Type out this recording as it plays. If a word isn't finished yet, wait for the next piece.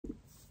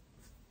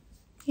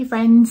Hey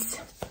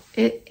friends,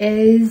 it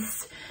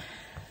is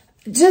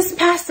just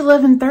past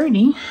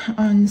 11:30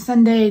 on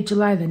Sunday,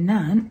 July the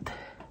 9th.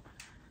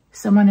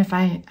 Someone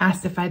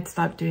asked if I'd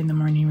stop doing the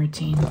morning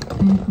routine,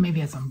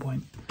 maybe at some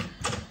point.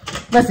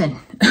 Listen,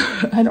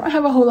 I don't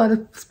have a whole lot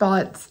of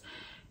spots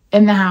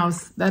in the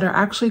house that are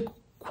actually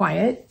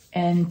quiet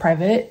and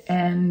private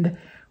and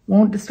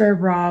won't disturb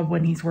Rob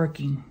when he's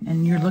working,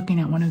 and you're looking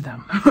at one of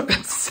them.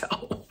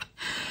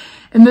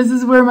 And this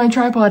is where my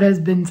tripod has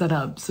been set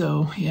up.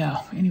 So yeah,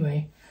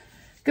 anyway,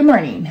 good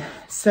morning.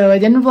 So I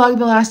didn't vlog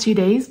the last 2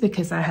 days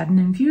because I had an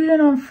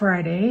infusion on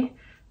Friday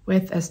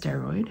with a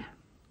steroid.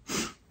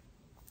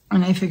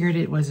 And I figured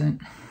it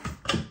wasn't,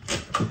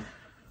 I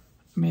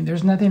mean,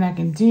 there's nothing I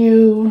can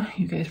do.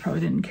 You guys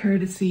probably didn't care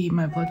to see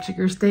my blood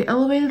sugar stay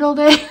elevated all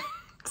day.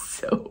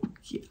 So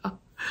yeah.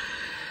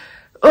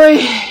 Oy,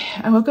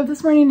 I woke up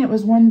this morning, it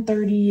was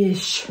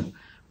 1:30-ish.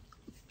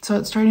 So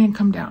it's starting to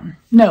come down.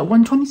 No,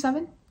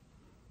 1:27?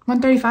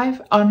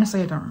 1:35?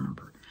 Honestly, I don't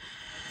remember.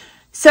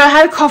 So I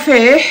had a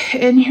coffee,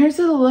 and here's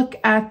a look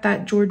at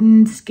that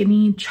Jordan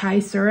Skinny Chai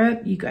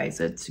Syrup. You guys,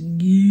 it's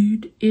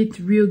good. It's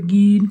real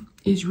good.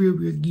 It's real,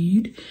 real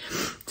good.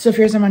 So if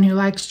you're someone who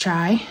likes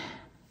chai,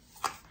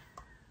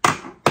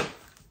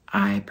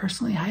 I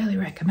personally highly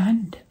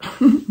recommend.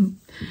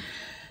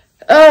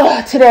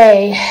 Oh,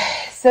 today.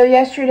 So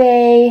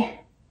yesterday,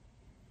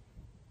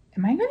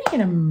 am I going to get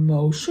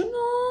emotional?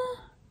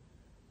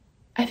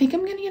 I think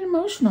I'm going to get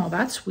emotional.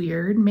 That's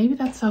weird. Maybe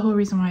that's the whole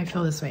reason why I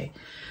feel this way.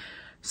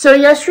 So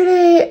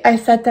yesterday I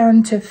sat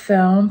down to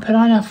film, put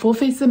on a full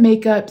face of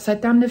makeup,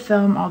 sat down to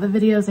film all the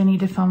videos I need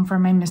to film for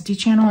my Misty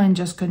channel and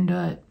just couldn't do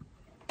it.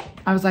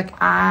 I was like,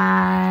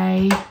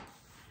 I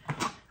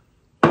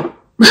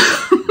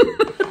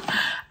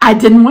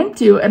didn't want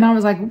to. And I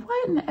was like,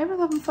 what in the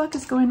ever-loving fuck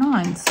is going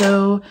on?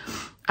 So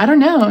I don't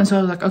know. And so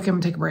I was like, okay, I'm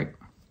gonna take a break.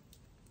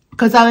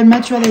 Because I would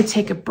much rather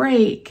take a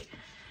break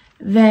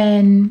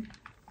than...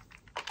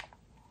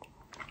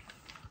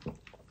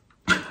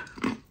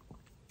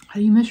 How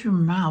do you miss your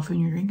mouth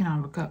when you're drinking out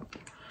of a cup?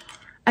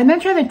 I'd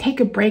much rather take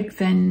a break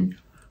than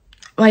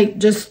like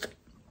just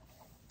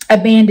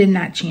abandon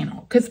that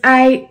channel. Because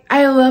I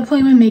love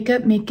playing with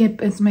makeup.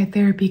 Makeup is my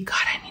therapy.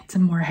 God, I need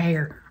some more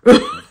hair.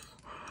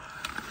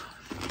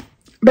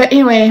 But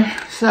anyway,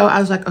 so I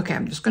was like, okay,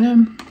 I'm just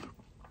gonna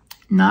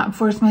not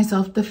force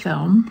myself to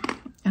film.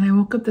 And I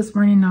woke up this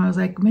morning and I was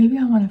like, maybe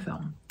I want to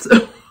film. So who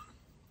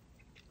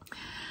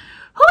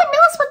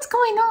knows what's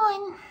going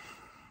on?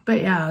 But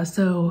yeah,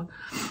 so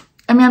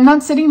I mean, I'm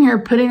not sitting here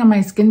putting on my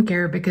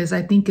skincare because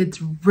I think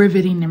it's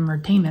riveting and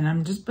entertainment.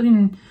 I'm just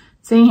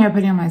sitting here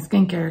putting on my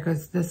skincare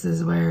because this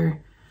is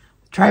where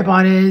the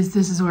tripod is.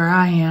 This is where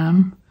I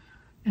am.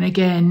 And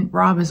again,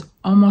 Rob is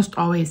almost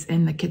always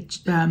in the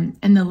kitchen,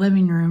 in the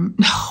living room.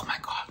 Oh my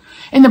God.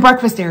 In the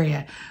breakfast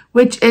area,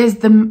 which is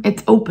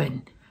it's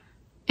open.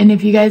 And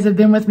if you guys have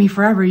been with me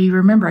forever, you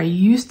remember I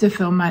used to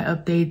film my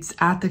updates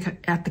at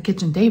the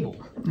kitchen table.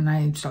 And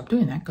I stopped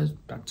doing that because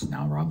that's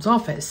now Rob's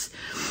office.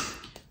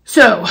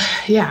 So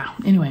yeah,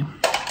 anyway,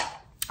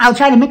 I'll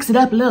try to mix it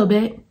up a little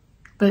bit,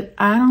 but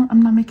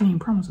I'm not making any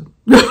promises.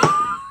 You're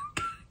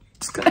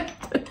just gonna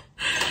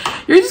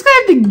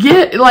have to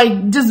get,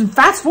 like, just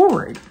fast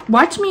forward.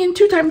 Watch me in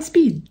 2 times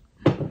speed.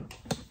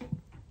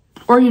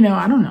 Or, you know,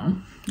 I don't know.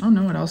 I don't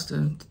know what else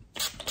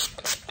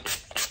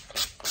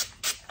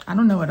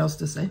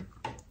to say.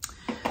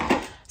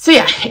 So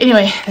yeah,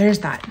 anyway, there's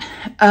that.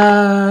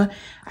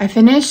 I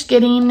finished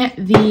getting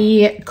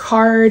the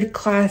card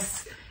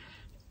class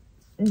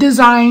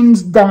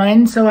designs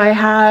done. So I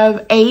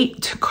have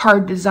 8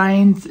 card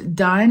designs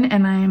done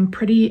and I'm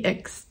pretty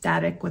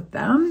ecstatic with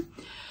them.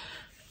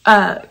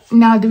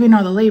 Now doing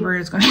all the labor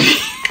is going to be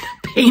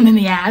a pain in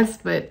the ass,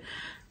 but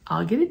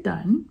I'll get it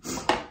done.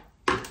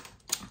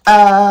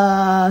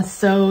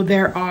 So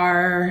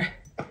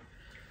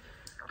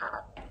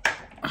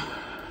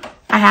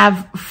I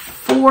have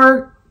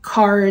 4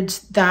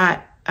 cards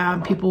that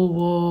people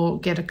will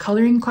get a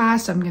coloring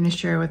class. I'm going to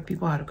share with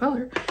people how to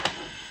color.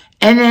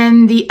 And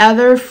then the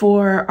other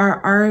 4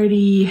 are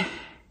already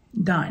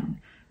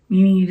done,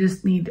 meaning you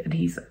just need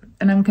adhesive.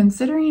 And I'm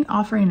considering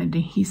offering an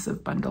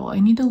adhesive bundle. I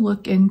need to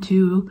look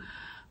into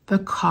the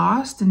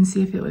cost and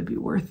see if it would be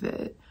worth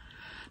it.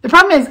 The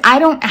problem is I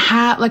don't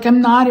have, like,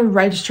 I'm not a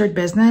registered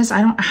business. I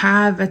don't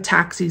have a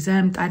tax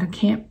exempt. I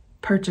can't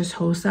purchase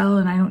wholesale,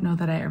 and I don't know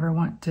that I ever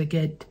want to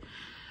get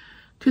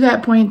to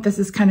that point. This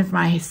is kind of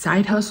my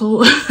side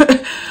hustle.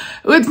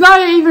 It's not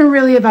even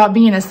really about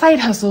being a side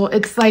hustle.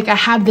 It's like I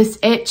have this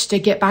itch to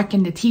get back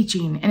into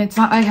teaching, and it's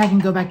not like I can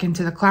go back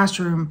into the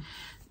classroom.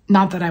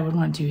 Not that I would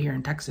want to here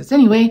in Texas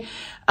anyway.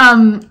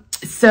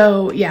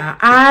 So yeah,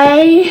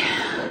 I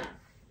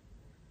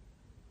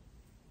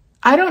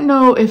don't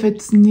know if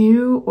it's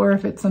new or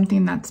if it's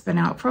something that's been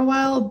out for a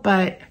while,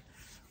 but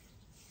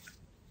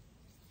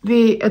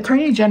the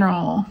Attorney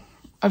General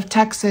of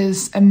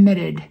Texas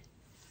admitted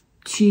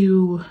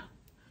to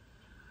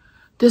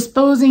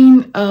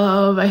disposing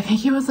of, I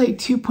think it was like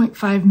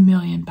 2.5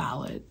 million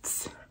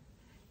ballots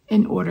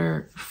in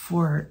order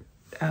for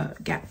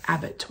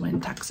Abbott to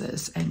win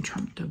Texas and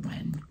Trump to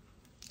win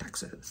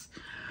Texas.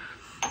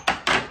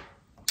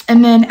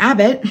 And then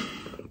Abbott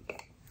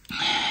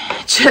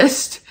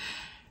just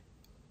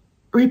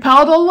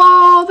repealed a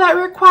law that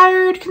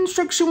required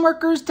construction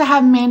workers to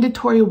have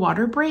mandatory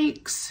water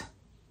breaks.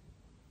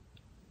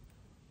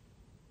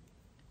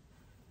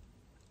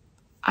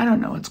 I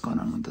don't know what's going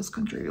on with this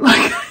country.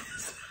 Like,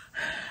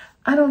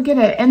 I don't get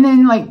it. And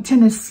then like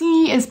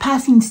Tennessee is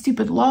passing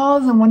stupid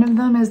laws, and one of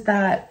them is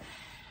that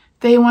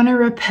they want to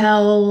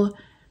repeal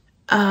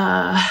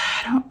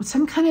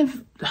some kind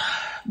of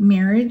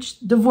marriage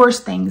divorce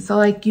thing. So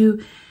like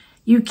you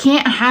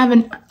can't have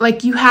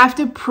you have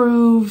to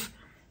prove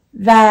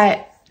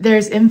that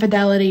there's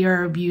infidelity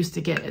or abuse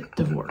to get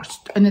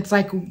divorced. And it's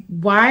like,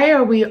 why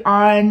are we in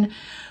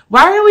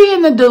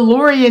the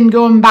DeLorean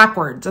going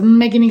backwards? It doesn't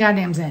make any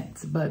goddamn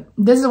sense. But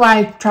this is why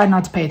I try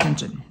not to pay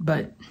attention.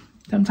 But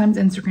sometimes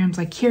Instagram's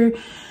like, here,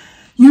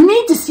 you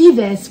need to see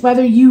this,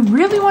 whether you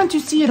really want to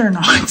see it or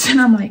not. And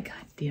I'm like,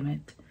 God damn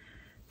it.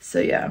 So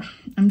yeah,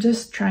 I'm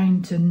just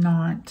trying to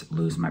not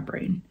lose my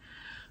brain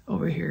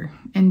over here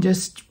and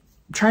just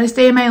try to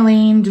stay in my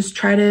lane. Just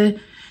try to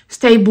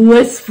stay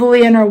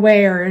blissfully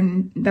unaware.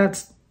 And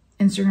that's,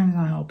 Instagram's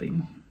not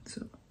helping.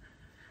 So,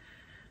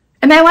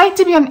 and I like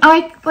to be on,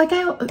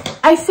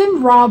 I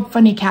send Rob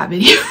funny cat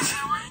videos.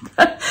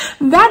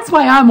 That's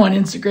why I'm on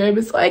Instagram.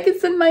 It's so I can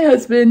send my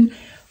husband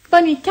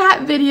funny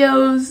cat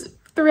videos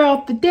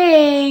throughout the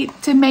day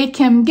to make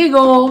him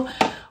giggle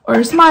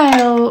or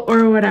smile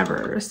or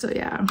whatever. So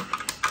yeah,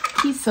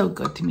 he's so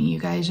good to me, you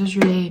guys. Just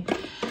really.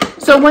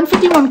 So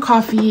 151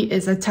 Coffee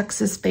is a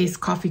Texas-based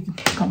coffee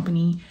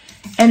company,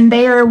 and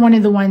they are one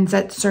of the ones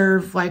that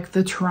serve like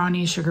the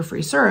Torani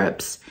sugar-free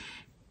syrups,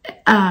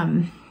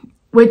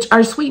 which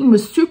are sweetened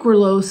with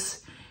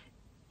sucralose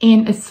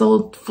and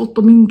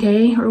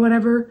isosultamine or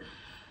whatever.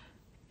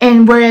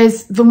 And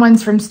whereas the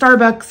ones from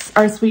Starbucks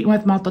are sweetened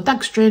with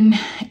maltodextrin.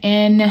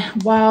 And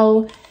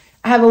while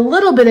I have a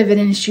little bit of an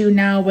issue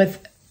now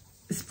with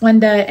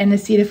Splenda and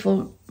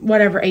acetyl,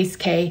 whatever, Ace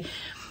K,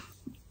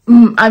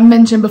 I've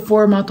mentioned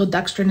before,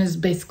 maltodextrin is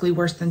basically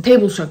worse than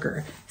table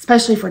sugar,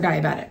 especially for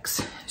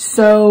diabetics.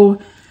 So,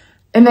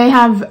 and they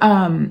have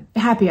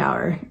happy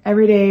hour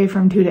every day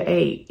from 2 to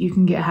 8. You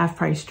can get half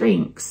price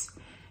drinks.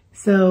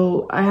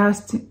 So I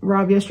asked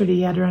Rob yesterday,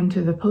 he had to run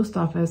to the post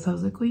office. I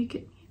was like, will you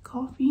get me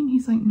coffee? And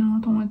he's like, no,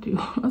 I don't want to.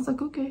 I was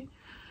like, okay.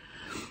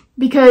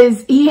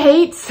 Because he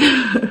hates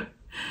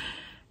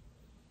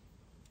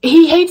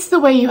the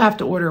way you have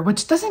to order,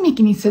 which doesn't make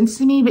any sense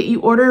to me, but you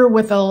order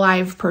with a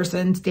live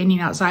person standing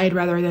outside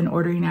rather than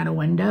ordering at a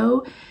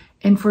window.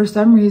 And for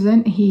some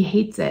reason, he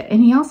hates it.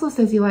 And he also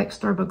says he likes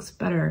Starbucks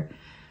better.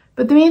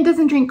 But the man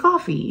doesn't drink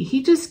coffee.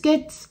 He just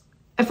gets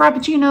a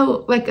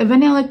Frappuccino, like a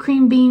vanilla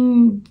cream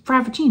bean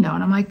Frappuccino.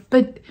 And I'm like,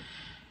 but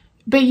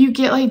you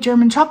get like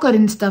German chocolate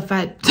and stuff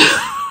at,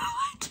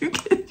 you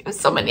get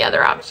so many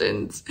other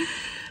options.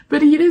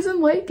 But he doesn't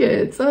like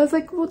it. So I was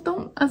like,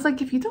 well, I was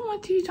like, if you don't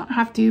want to, you don't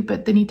have to.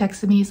 But then he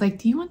texted me, he's like,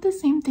 do you want the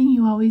same thing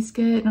you always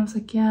get? And I was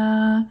like,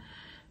 yeah.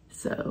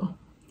 So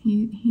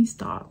he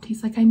stopped.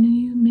 He's like, I knew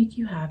you make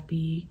you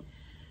happy.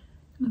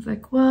 And I was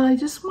like, well, I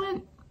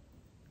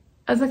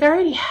was like, I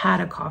already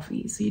had a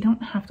coffee, so you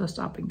don't have to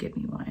stop and get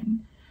me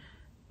one.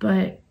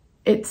 But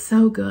it's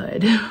so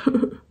good.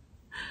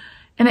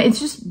 And it's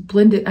just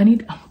blended.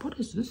 What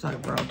is this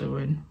eyebrow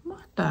doing?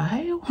 What the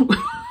hell?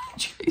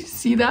 Did you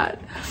see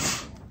that?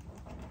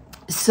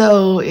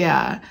 So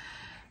yeah,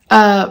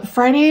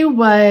 Friday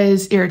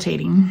was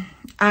irritating.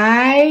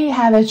 I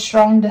have a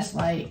strong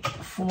dislike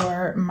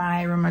for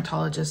my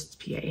rheumatologist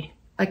PA,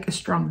 like a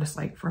strong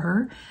dislike for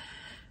her.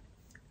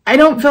 I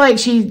don't feel like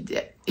she,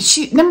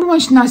 number one,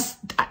 she's not,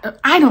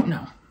 I don't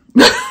know.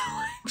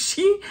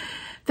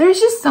 There's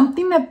just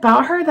something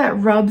about her that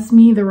rubs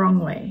me the wrong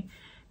way.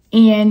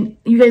 And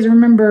you guys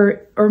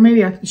remember, or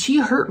maybe she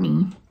hurt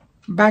me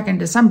back in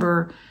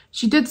December.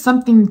 She did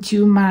something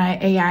to my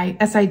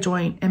SI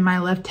joint in my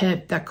left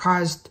hip that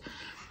caused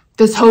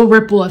this whole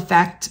ripple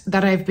effect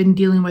that I've been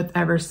dealing with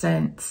ever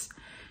since.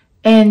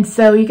 And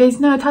so you guys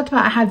know I talked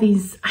about I have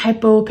these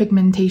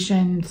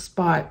hypopigmentation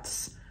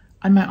spots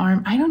on my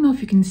arm. I don't know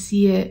if you can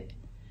see it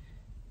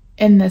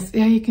in this.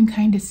 Yeah, you can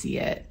kind of see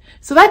it.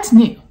 So that's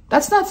new.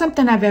 That's not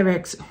something I've ever,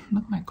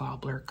 look at my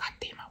gobbler. God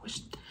damn,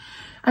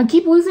 I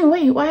keep losing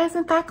weight. Why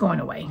isn't that going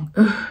away?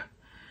 Ugh.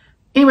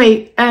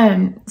 Anyway,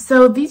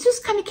 so these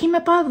just kind of came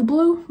up out of the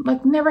blue.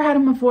 Like, never had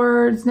them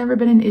before. It's never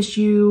been an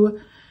issue.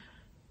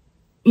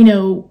 You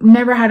know,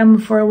 never had them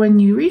before. When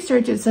you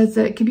research, it says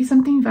that it could be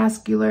something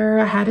vascular.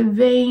 I had a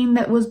vein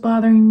that was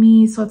bothering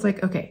me. So it's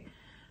like, okay,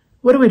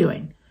 what are we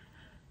doing?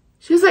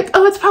 She was like,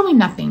 oh, it's probably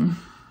nothing.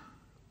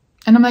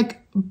 And I'm like,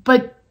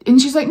 and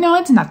she's like, no,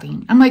 it's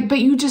nothing. I'm like, but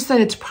you just said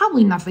it's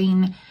probably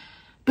nothing,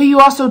 but you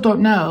also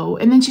don't know.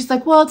 And then she's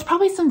like, well, it's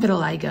probably some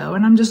vitiligo.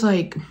 And I'm just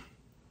like,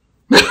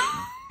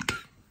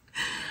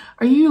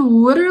 are you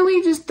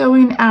literally just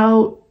throwing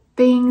out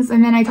things?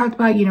 And then I talked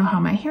about, you know, how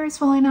my hair is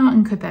falling out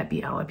and could that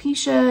be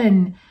alopecia?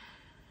 And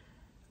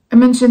I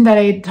mentioned that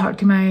I talked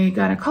to my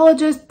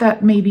gynecologist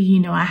that maybe,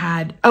 you know, I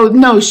had, oh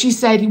no, she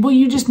said, well,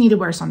 you just need to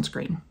wear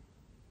sunscreen.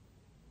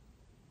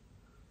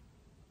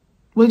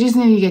 We just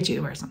need to get you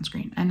to wear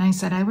sunscreen. And I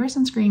said, I wear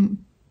sunscreen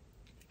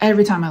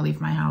every time I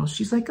leave my house.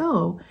 She's like,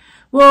 oh,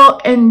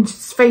 well, and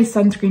face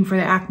sunscreen for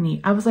the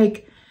acne. I was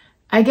like,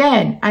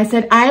 again, I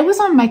said, I was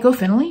on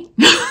mycophenolate.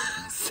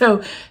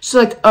 So she's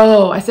like,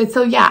 oh, I said,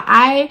 so yeah,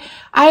 I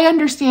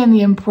understand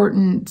the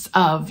importance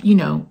of, you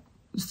know,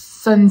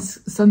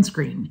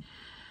 sunscreen.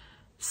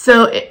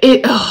 So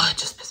it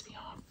just pissed me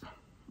off.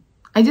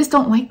 I just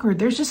don't like her.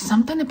 There's just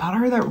something about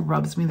her that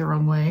rubs me the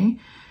wrong way.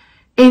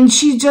 And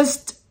she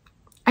just,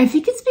 I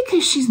think it's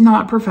because she's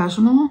not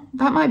professional.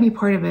 That might be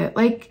part of it.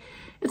 Like,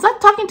 it's like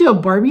talking to a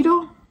Barbie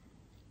doll.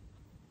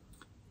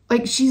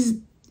 Like,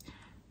 she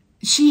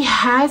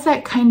has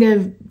that kind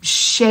of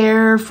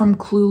Cher from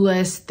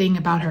Clueless thing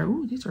about her.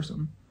 Ooh, these are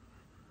some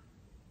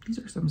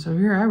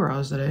severe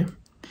eyebrows today.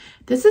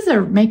 This is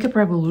a Makeup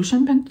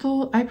Revolution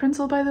eye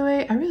pencil, by the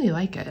way. I really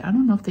like it. I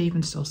don't know if they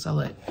even still sell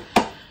it.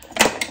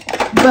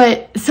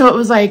 But, so it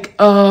was like,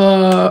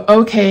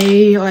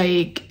 okay,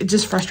 like, it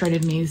just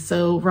frustrated me.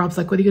 So Rob's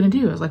like, what are you going to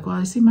do? I was like, well,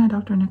 I see my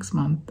doctor next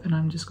month. And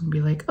I'm just going to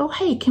be like, oh,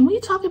 hey, can we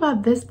talk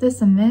about this,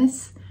 this, and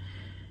this?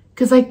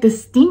 Because, like, the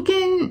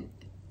stinking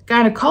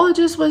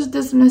gynecologist was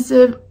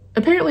dismissive.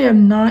 Apparently,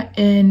 I'm not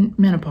in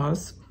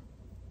menopause.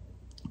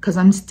 Because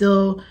I'm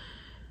still...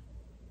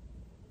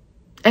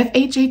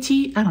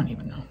 FHAT? I don't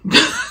even know.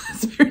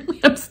 Apparently,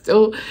 I'm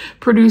still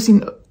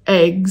producing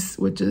eggs,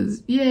 which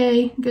is,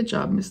 yay, good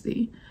job,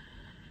 Misty.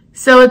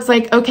 So it's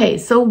like, okay,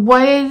 so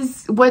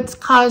what's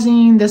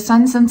causing the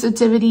sun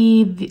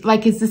sensitivity?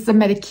 Like, is this the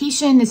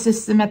medication? Is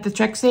this the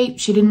methotrexate?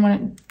 She didn't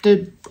want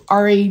the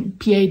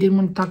RAPA didn't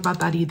want to talk about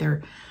that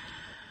either.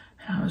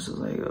 And I was just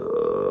like,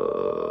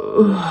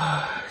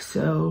 oh.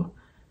 So,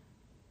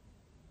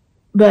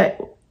 but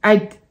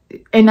I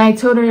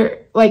told her,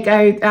 like,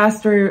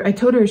 I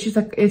told her, she's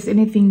like, is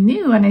anything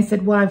new? And I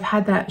said, well, I've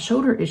had that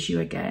shoulder issue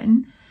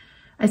again.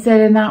 I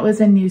said, and that was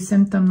a new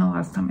symptom the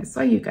last time I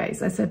saw you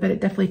guys. I said, but it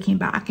definitely came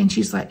back. And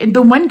she's like, and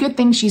the one good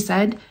thing she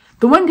said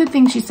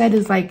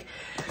is like,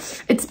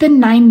 it's been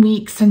 9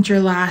 weeks since your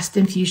last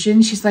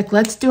infusion. She's like,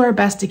 let's do our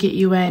best to get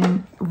you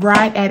in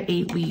right at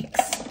 8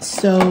 weeks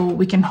so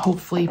we can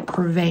hopefully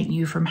prevent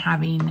you from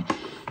having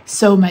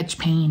so much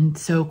pain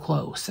so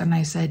close. And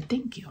I said,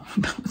 thank you.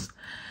 That was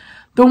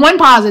the one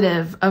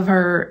positive of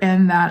her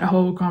in that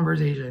whole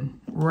conversation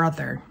right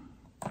there.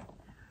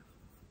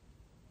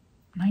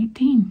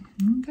 19.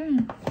 Okay.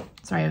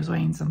 Sorry, I was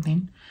weighing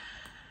something.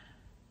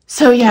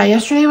 So yeah,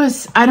 yesterday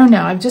was, I don't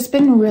know. I've just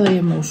been really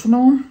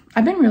emotional.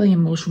 I've been really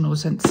emotional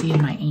since seeing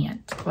my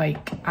aunt.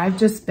 Like, I've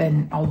just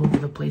been all over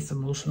the place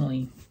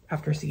emotionally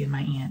after seeing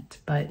my aunt.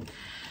 But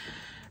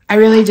I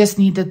really just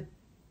need to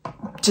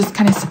just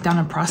kind of sit down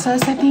and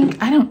process, I think.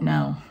 I don't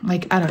know.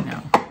 Like, I don't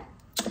know.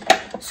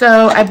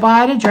 So I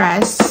bought a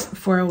dress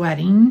for a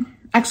wedding.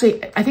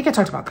 Actually, I think I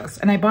talked about this.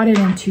 And I bought it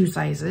in 2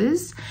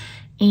 sizes.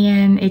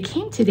 And it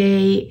came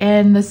today,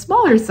 and the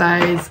smaller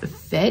size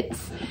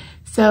fits.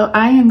 So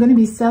I am going to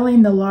be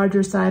selling the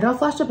larger side. I'll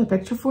flash up a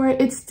picture for it.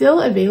 It's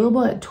still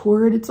available at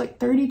Torrid. It's like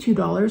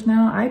 $32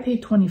 now. I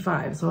paid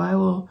 $25, so I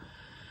will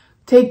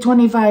take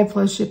 $25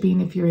 plus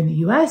shipping if you're in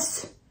the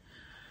US.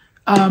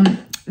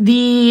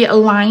 The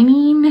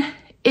lining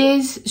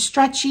is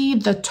stretchy.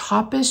 The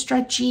top is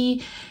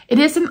stretchy. It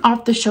isn't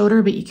off the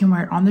shoulder, but you can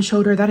wear it on the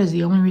shoulder. That is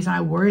the only reason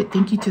I wore it.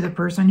 Thank you to the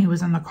person who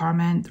was in the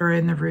comment or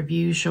in the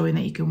review showing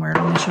that you can wear it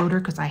on the shoulder,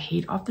 because I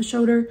hate off the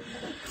shoulder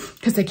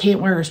because I can't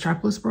wear a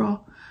strapless bra.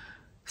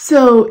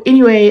 So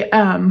anyway,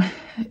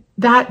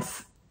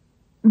 that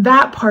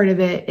part of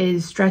it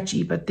is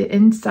stretchy, but the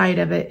inside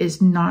of it is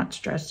not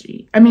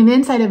stretchy. I mean, the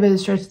inside of it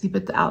is stretchy,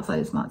 but the outside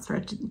is not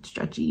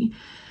stretchy.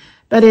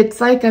 But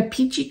it's like a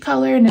peachy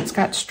color, and it's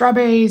got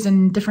strawberries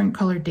and different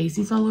colored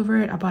daisies all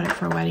over it. I bought it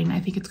for a wedding. I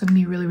think it's going to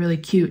be really, really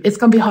cute. It's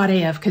going to be hot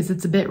AF because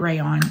it's a bit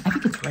rayon. I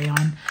think it's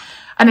rayon.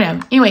 I don't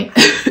know. Anyway,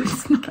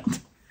 it's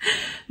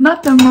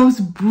not the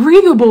most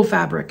breathable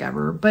fabric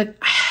ever, but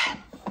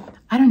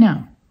I don't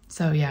know.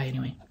 So yeah,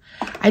 anyway.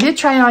 I did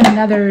try on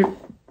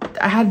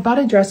I had bought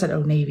a dress at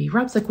Old Navy.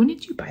 Rob's like, when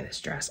did you buy this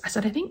dress? I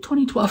said, I think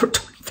 2012 or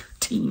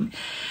 2013.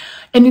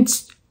 And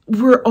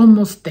we're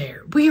almost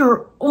there. We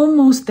are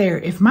almost there.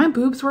 If my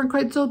boobs weren't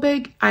quite so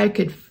big,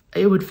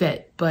 it would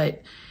fit.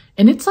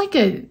 And it's like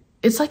a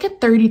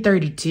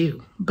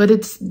 30-32, but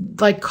it's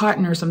like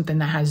cotton or something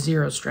that has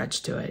 0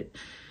 stretch to it.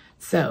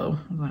 So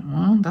I'm like,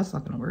 well, that's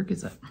not going to work,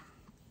 is it?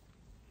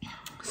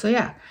 So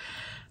yeah,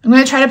 I'm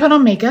going to try to put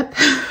on makeup.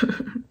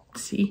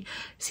 see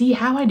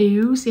how I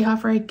do, see how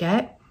far I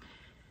get.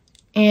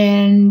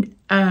 And,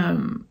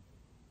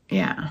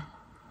 yeah.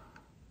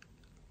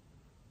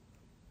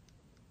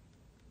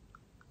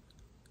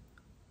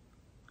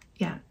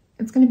 Yeah,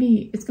 it's gonna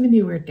be a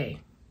weird day.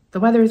 The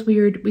weather is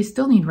weird. We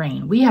still need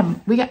rain.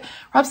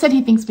 Rob said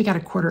he thinks we got a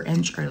 1/4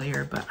 inch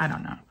earlier, but I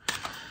don't know.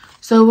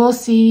 So we'll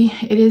see.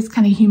 It is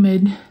kind of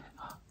humid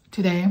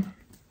today.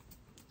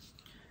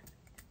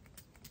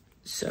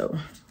 So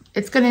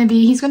it's gonna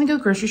be, he's gonna go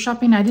grocery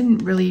shopping. I didn't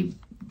really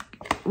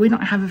we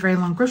don't have a very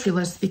long grocery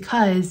list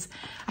because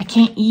I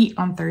can't eat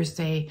on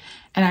Thursday,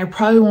 and I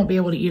probably won't be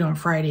able to eat on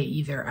Friday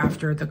either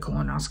after the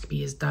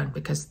colonoscopy is done,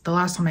 because the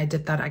last time I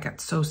did that, I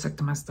got so sick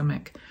to my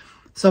stomach.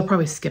 So I'll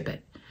probably skip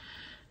it.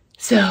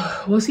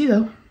 So we'll see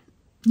though.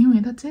 Anyway,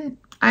 that's it.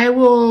 I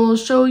will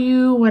show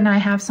you when I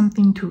have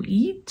something to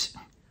eat.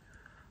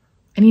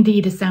 I need to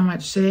eat a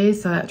sandwich today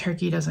so that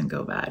turkey doesn't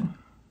go bad.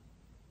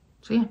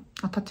 So yeah,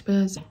 I'll talk to you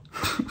guys.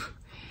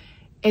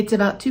 It's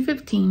about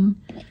 2:15.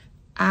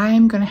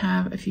 I'm gonna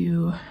have a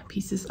few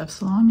pieces of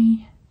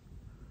salami.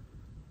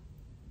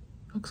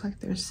 Looks like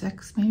there's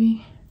 6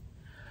 maybe.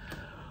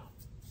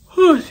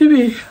 Oh, excuse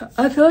me.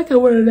 I feel like I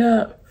want a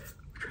nap.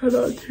 Try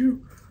not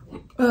to.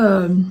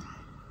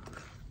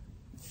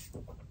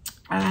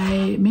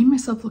 I made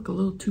myself look a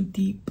little too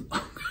deep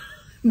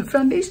in the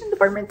foundation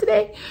department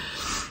today.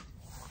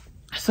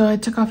 So I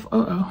took off,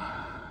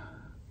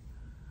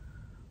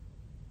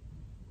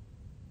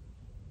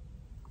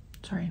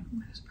 sorry,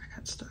 I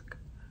got stuck.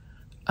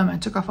 I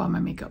took off all my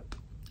makeup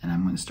and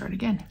I'm gonna start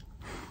again.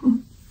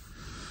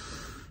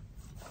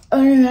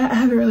 Other than that, I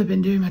haven't really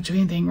been doing much of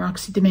anything.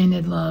 Roxy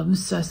demanded love,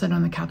 so I sat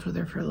on the couch with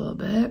her for a little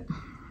bit.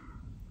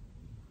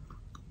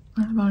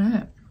 That's about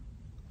it.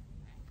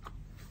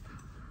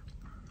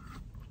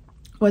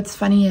 What's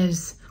funny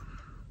is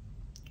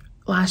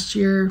last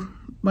year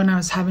when I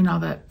was having all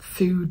that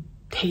food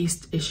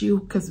taste issue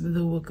because of the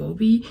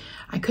Wegovy,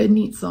 I couldn't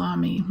eat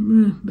salami,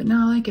 but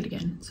now I like it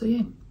again, so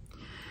yeah.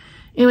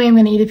 Anyway, I'm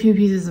gonna eat a few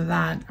pieces of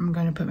that. I'm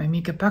gonna put my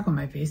makeup back on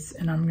my face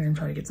and I'm gonna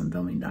try to get some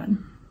filming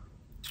done.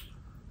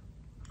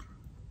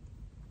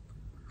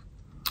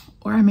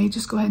 Or I may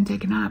just go ahead and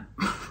take a nap.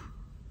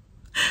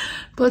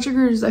 Blood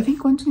sugar is, I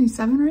think,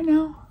 127 right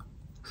now,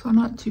 so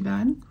not too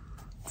bad.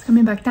 It's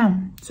coming back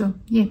down, so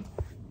yeah.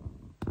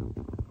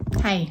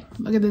 Hey,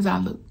 look at this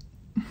outlook.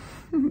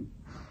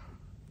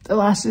 The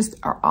lashes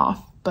are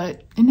off,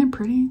 but isn't it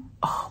pretty?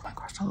 Oh my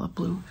gosh, I love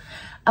blue.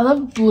 I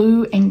love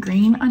blue and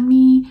green on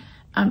me,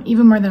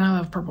 even more than I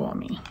love purple on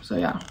me. So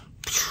yeah,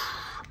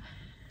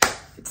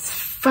 it's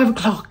 5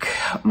 o'clock,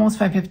 almost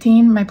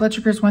 5:15. My blood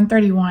sugar is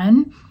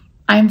 131.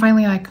 I'm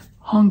finally like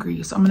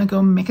hungry, so I'm gonna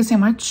go make a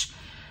sandwich.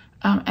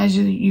 As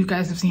you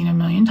guys have seen a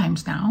million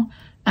times now.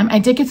 I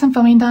did get some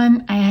filming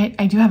done.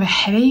 I do have a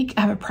headache.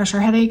 I have a pressure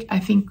headache. I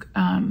think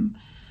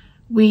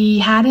we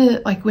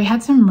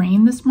had some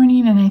rain this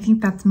morning, and I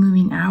think that's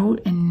moving out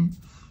and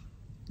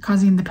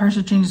causing the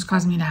pressure changes,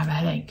 causing me to have a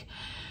headache.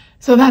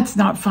 So that's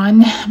not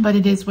fun, but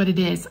it is what it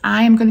is.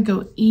 I am gonna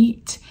go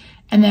eat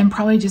and then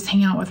probably just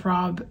hang out with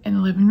Rob in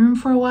the living room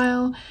for a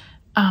while.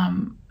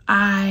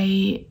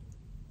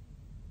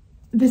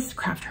 This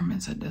craft room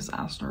is a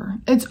disaster.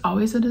 It's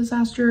always a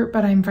disaster,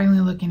 but I'm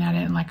finally looking at it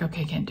and like,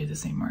 okay, I can't do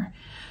this anymore.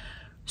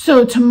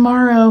 So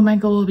tomorrow, my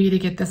goal will be to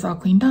get this all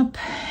cleaned up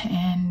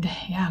and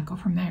yeah, go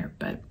from there.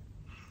 But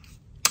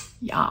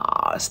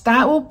yes,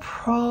 that will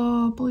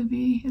probably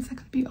be, is that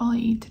gonna be all I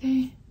eat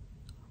today?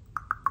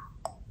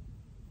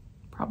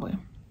 Probably.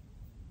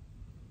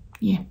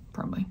 Yeah,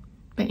 probably.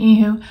 But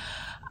anywho,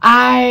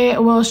 I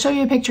will show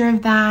you a picture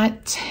of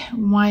that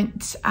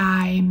once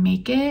I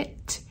make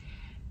it.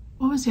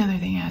 What was the other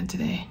thing I had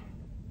today?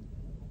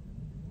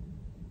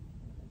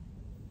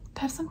 Did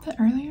I have something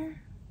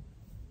earlier?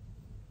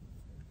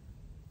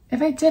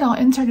 If I did, I'll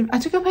insert it. I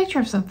took a picture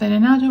of something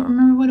and now I don't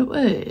remember what it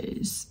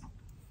was.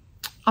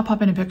 I'll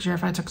pop in a picture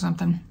if I took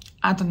something.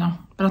 I don't know,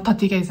 but I'll talk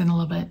to you guys in a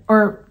little bit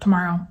or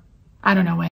tomorrow. I don't know when.